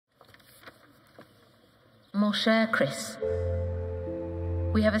Mon cher Chris,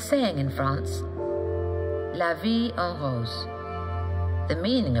 we have a saying in France, la vie en rose. The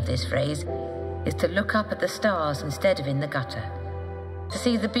meaning of this phrase is to look up at the stars instead of in the gutter, to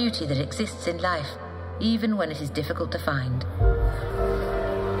see the beauty that exists in life, even when it is difficult to find.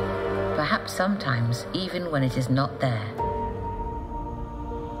 Perhaps sometimes even when it is not there.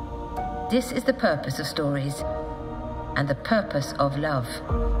 This is the purpose of stories and the purpose of love.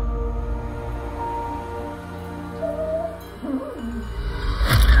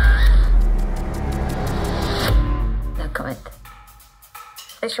 No comment.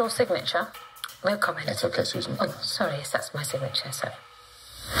 Is your signature? No comment. It's okay, Susan. Oh, sorry, yes, that's my signature, sorry.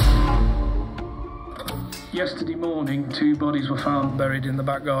 Yesterday morning, 2 bodies were found buried in the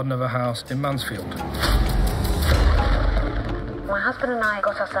back garden of a house in Mansfield. My husband and I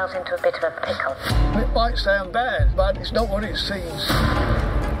got ourselves into a bit of a pickle. It might sound bad, but it's not what it seems.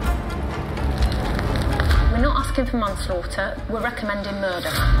 We're not asking for manslaughter, we're recommending murder.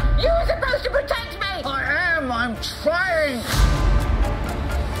 You were supposed to protect me! I am, I'm trying!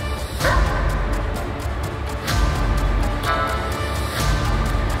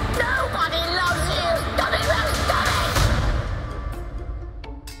 Nobody loves you! Stop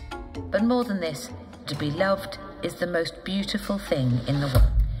it! But more than this, to be loved is the most beautiful thing in the world.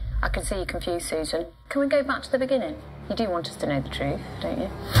 I can see you're confused, Susan. Can we go back to the beginning? You do want us to know the truth, don't you?